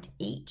and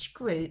each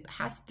group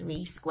has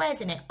 3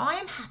 squares in it. I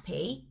am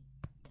happy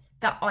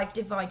that I've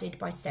divided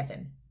by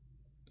 7.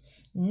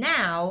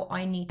 Now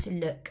I need to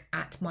look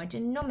at my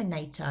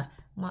denominator,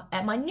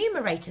 my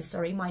numerator,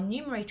 sorry, my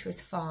numerator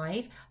is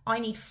 5. I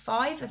need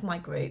 5 of my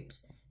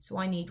groups. So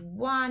I need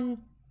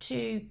 1,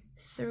 2,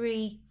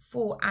 3,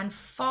 4 and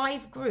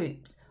 5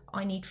 groups.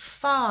 I need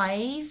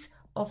 5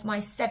 of my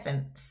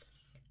sevenths,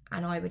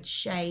 and I would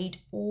shade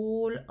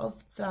all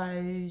of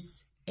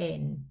those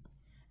in.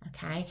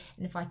 Okay,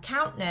 and if I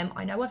count them,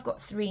 I know I've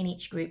got 3 in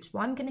each group, so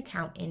I'm going to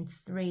count in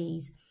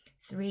 3s.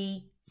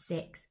 3,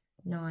 6,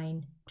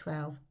 9,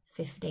 12,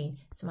 15.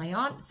 So my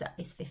answer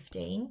is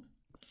 15.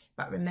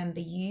 But remember,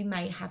 you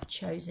may have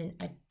chosen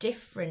a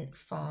different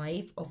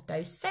 5 of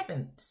those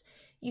sevenths.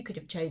 You could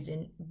have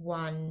chosen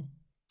 1,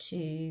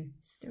 2,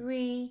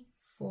 3,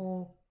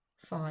 4,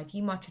 5.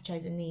 You might have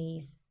chosen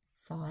these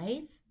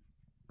 5.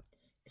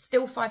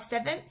 Still 5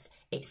 sevenths,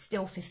 it's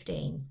still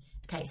 15.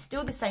 Okay, it's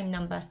still the same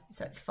number,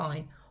 so it's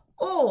fine.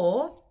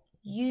 Or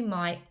you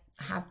might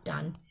have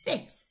done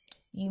this.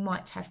 You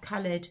might have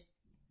coloured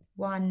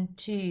 1,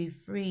 2,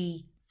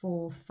 3,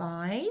 4,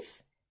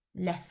 5,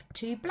 left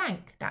 2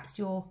 blank. That's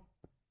your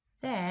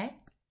there.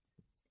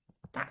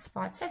 That's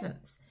 5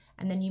 sevenths.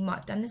 And then you might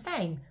have done the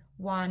same.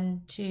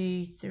 1,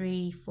 2,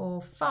 3,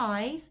 4,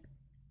 5,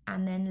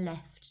 and then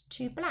left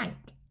 2 blank.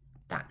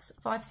 That's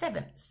 5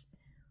 sevenths.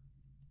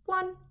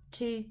 1,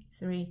 2,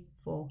 3,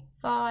 4,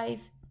 5,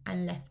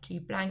 and left 2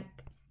 blank.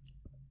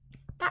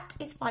 That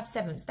is 5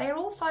 sevenths. They are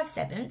all 5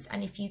 sevenths,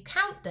 and if you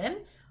count them,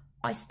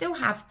 I still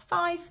have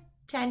 5,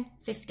 10,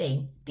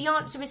 15. The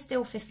answer is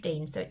still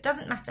 15, so it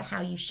doesn't matter how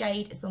you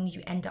shade as long as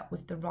you end up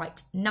with the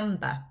right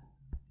number.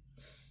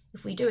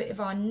 If we do it with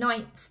our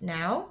ninths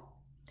now,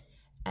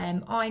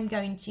 I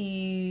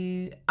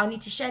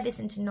need to share this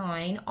into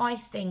 9. I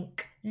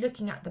think,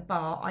 looking at the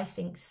bar, I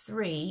think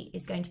 3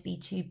 is going to be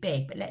too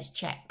big, but let's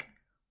check.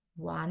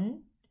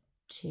 1,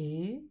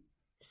 2,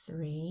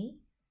 3,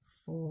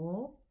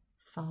 4,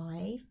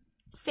 5,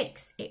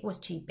 6. It was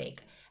too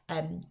big.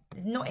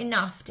 There's not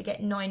enough to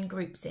get 9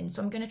 groups in,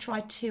 so I'm going to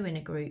try 2 in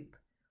a group.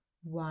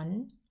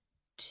 1,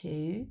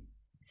 2,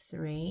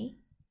 3,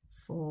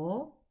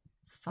 4,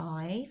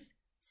 5,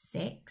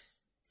 6,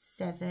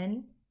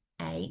 7,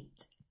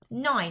 8,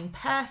 9.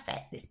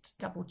 Perfect. Let's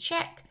double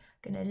check.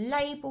 I'm going to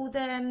label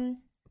them.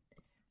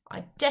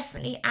 I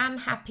definitely am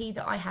happy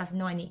that I have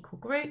 9 equal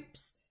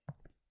groups.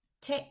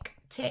 Tick,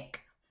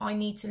 tick. I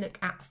need to look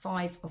at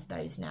 5 of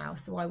those now.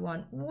 So I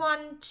want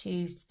 1,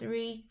 2,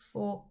 3,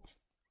 4,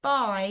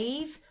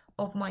 5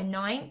 of my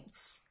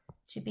ninths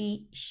to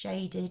be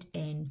shaded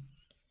in.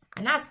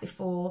 And as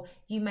before,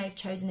 you may have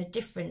chosen a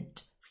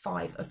different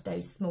 5 of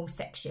those small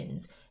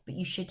sections, but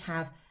you should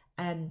have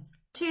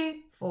 2,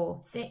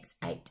 4, 6,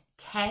 8,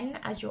 10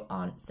 as your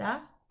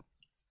answer.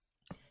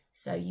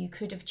 So you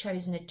could have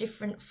chosen a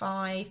different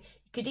 5.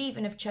 You could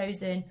even have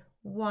chosen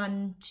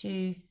 1,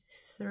 2,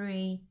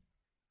 3,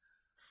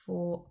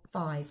 4,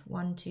 5.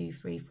 1, 2,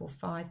 3, 4,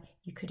 5.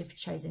 You could have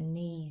chosen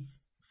these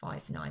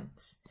 5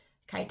 ninths.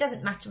 Okay, it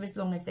doesn't matter as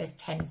long as there's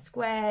 10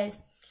 squares.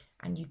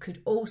 And you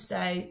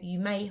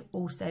may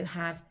also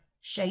have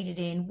shaded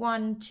in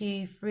 1,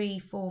 2, 3,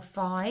 4,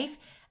 5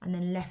 and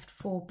then left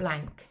 4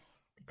 blank,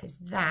 because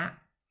that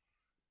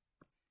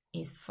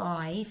is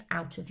 5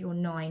 out of your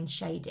 9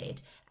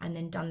 shaded, and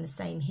then done the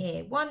same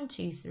here. 1,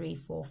 2, 3,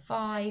 4,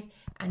 5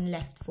 and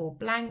left 4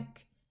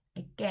 blank.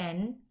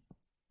 Again,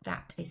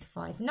 that is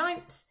 5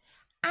 ninths,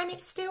 and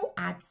it still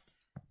adds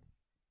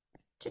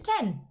to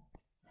 10.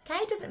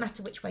 Okay, it doesn't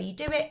matter which way you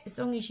do it, as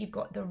long as you've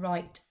got the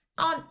right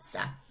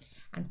answer.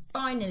 And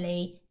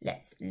finally,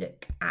 let's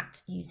look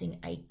at using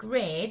a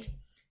grid.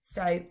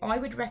 So I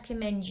would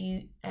recommend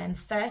you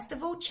first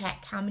of all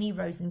check how many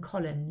rows and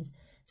columns.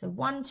 So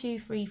 1, 2,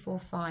 3, 4,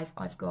 5.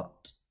 I've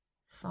got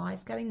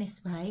 5 going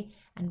this way,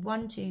 and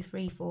 1, 2,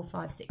 3, 4,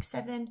 5, 6,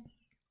 7.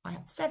 I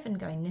have 7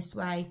 going this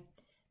way.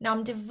 Now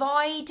I'm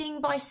dividing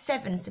by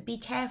 7, so be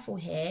careful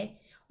here.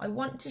 I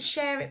want to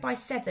share it by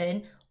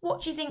 7.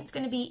 What do you think is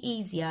going to be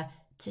easier,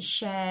 to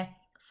share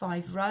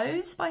 5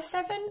 rows by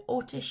 7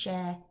 or to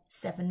share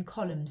 7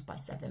 columns by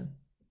 7?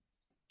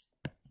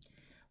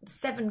 The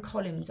 7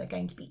 columns are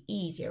going to be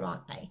easier,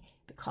 aren't they?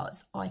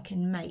 Because I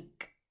can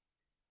make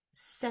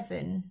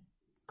 7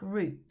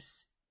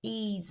 groups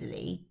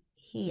easily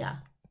here.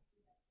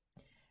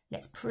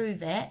 Let's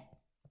prove it.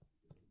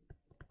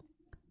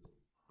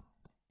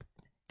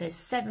 There's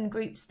 7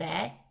 groups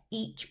there,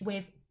 each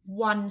with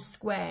 1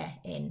 square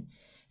in.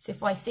 So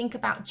if I think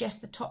about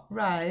just the top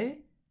row,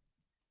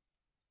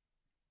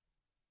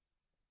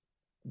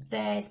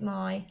 there's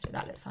my, so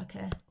that looks like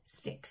a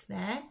 6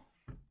 there.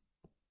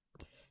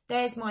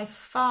 There's my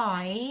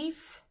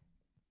 5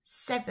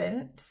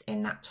 sevenths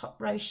in that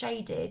top row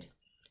shaded.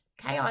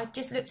 Okay, I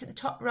just looked at the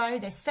top row,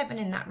 there's 7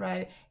 in that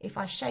row. If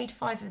I shade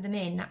 5 of them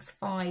in, that's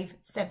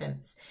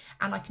 5/7.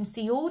 And I can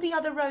see all the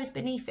other rows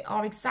beneath it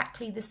are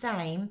exactly the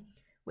same,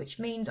 which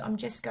means I'm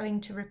just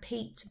going to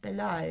repeat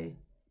below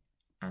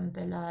and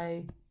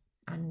below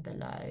and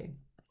below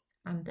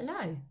and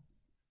below.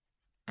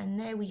 And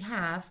there we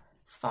have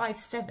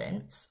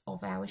 5/7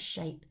 of our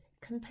shape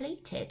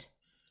completed.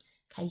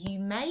 Okay, you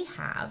may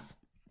have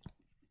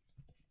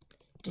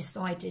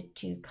decided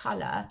to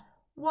colour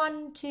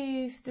 1,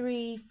 2,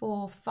 3,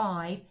 4,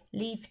 5,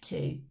 leave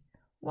 2.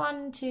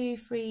 1, 2,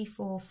 3,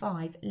 4,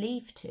 5,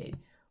 leave 2.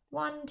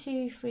 1,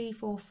 2, 3,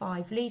 4,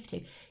 5, leave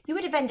 2. You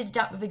would have ended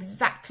up with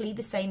exactly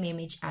the same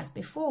image as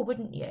before,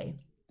 wouldn't you?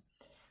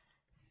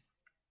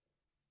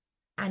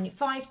 And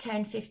 5,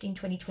 10, 15,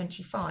 20,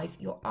 25,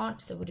 your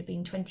answer would have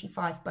been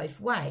 25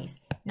 both ways.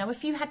 Now,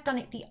 if you had done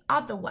it the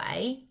other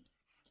way,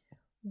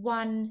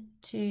 1,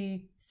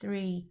 2,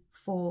 3,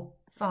 4,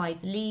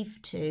 5,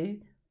 leave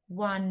 2,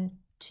 1,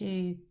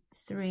 2,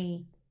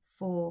 3,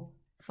 4,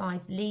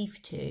 5,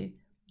 leave 2,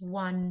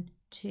 1,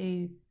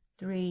 2,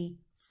 3,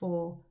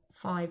 4,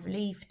 5,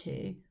 leave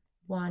 2,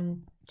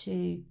 1,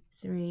 2,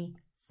 3,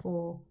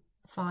 4,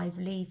 5,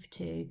 leave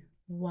 2,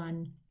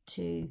 1,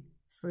 2,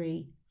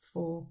 3,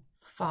 4,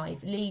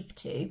 5, leave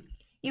 2,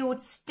 you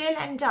would still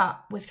end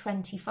up with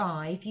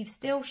 25. You've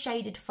still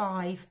shaded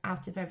 5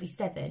 out of every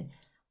 7,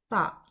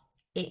 but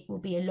it will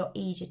be a lot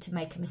easier to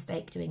make a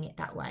mistake doing it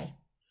that way.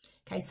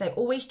 Okay, so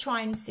always try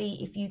and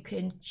see if you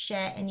can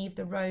share any of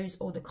the rows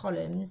or the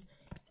columns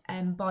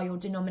by your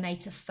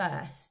denominator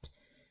first.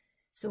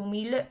 So when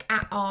we look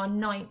at our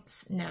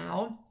 9ths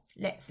now,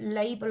 let's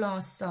label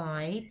our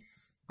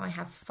sides. I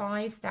have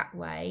 5 that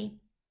way.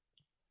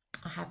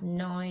 I have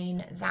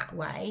 9 that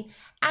way.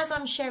 As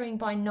I'm sharing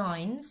by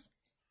 9s,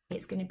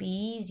 it's going to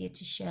be easier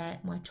to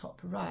share my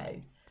top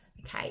row.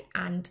 Okay,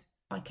 and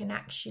I can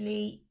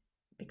actually,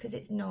 because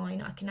it's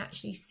 9, I can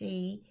actually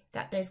see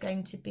that there's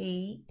going to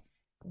be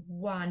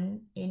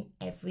 1 in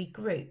every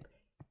group.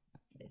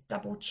 Let's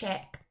double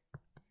check.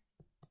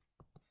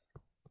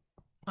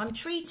 I'm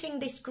treating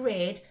this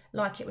grid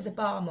like it was a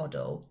bar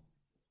model.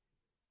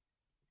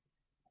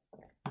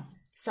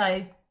 So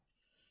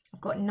I've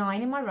got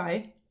 9 in my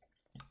row.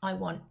 I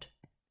want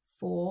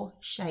 4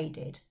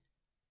 shaded.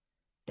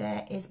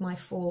 There is my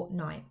 4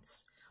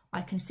 9ths.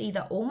 I can see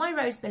that all my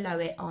rows below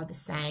it are the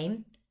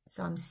same.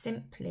 So I'm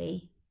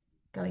simply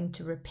going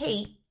to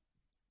repeat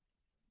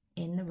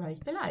in the rows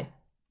below.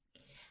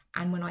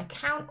 And when I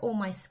count all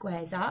my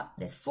squares up,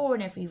 there's 4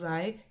 in every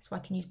row, so I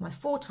can use my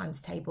 4 times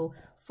table.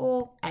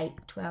 4,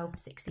 8, 12,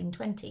 16,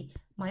 20.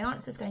 My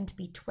answer is going to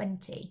be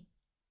 20.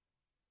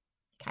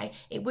 Okay,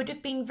 it would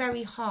have been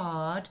very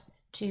hard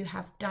to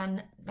have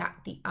done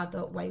that the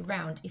other way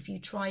round. If you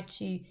tried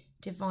to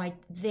divide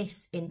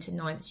this into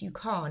 9ths, you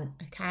can't,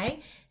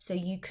 okay? So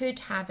you could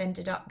have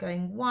ended up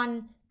going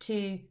 1,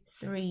 2,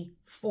 3,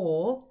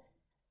 4,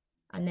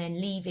 and then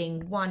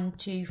leaving 1,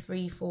 2,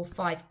 3, 4,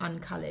 5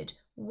 uncoloured.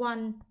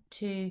 1,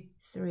 2,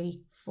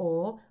 3,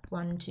 4,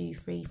 1, 2,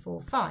 3,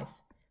 4, 5.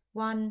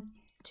 1,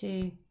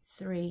 2,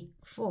 3,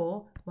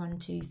 4, 1,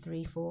 2,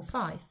 3, 4,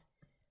 5.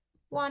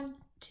 1,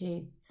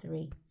 2,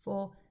 3,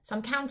 4. So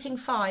I'm counting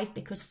 5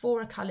 because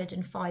 4 are coloured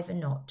and 5 are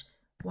not.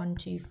 1,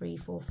 2, 3,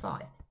 4,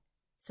 5.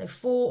 So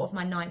 4 of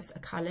my 9ths are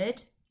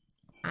coloured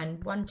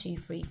and 1, 2,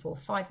 3, 4,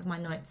 5 of my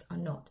 9ths are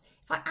not.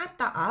 If I add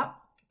that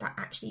up, that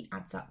actually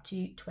adds up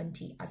to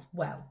 20 as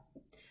well.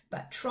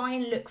 But try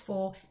and look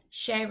for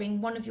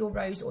sharing one of your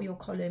rows or your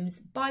columns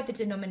by the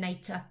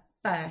denominator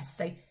first.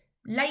 So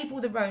label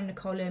the row and the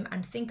column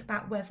and think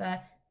about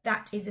whether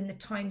that is in the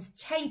times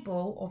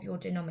table of your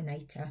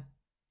denominator.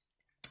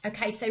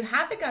 Okay, so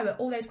have a go at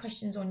all those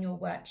questions on your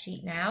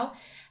worksheet now.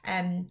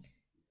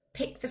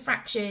 Pick the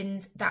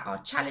fractions that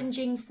are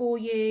challenging for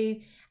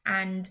you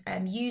and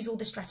use all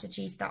the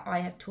strategies that I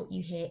have taught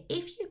you here.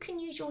 If you can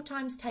use your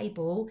times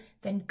table,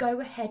 then go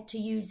ahead to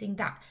using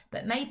that.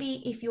 But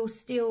maybe if you're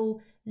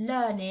still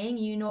learning,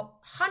 you're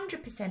not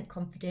 100%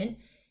 confident,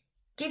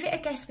 give it a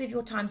guess with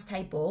your times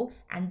table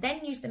and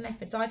then use the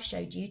methods I've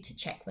showed you to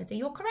check whether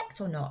you're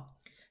correct or not.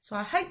 So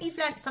I hope you've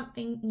learnt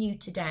something new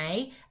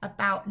today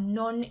about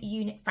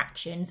non-unit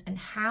fractions and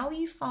how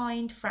you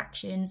find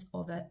fractions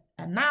of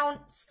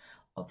amounts,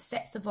 of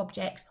sets of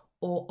objects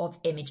or of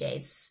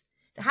images.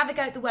 So have a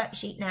go at the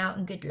worksheet now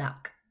and good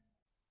luck.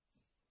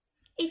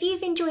 If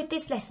you've enjoyed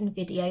this lesson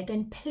video,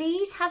 then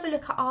please have a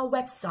look at our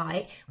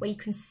website where you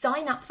can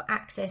sign up for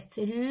access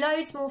to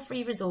loads more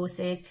free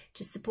resources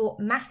to support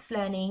maths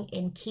learning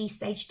in Key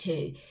Stage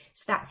 2.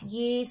 So that's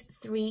years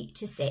 3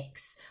 to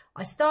 6.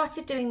 I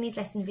started doing these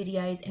lesson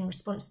videos in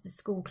response to the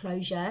school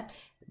closure.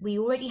 We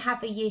already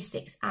have a year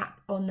 6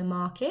 app on the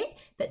market,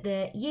 but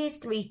the years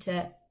 3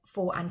 to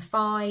 4 and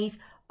 5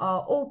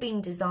 are all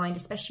being designed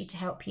especially to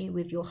help you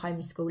with your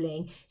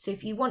homeschooling. So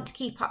if you want to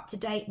keep up to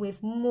date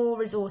with more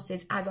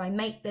resources as I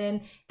make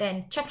them,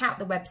 then check out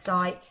the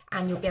website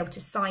and you'll be able to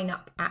sign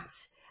up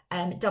at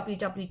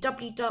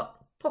www.ks2.com.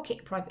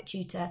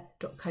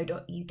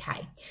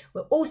 pocketprivatetutor.co.uk.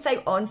 We're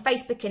also on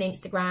Facebook and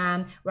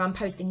Instagram, where I'm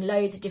posting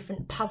loads of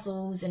different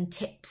puzzles and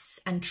tips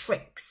and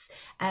tricks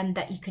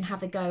that you can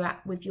have a go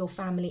at with your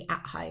family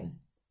at home.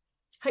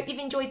 Hope you've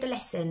enjoyed the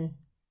lesson.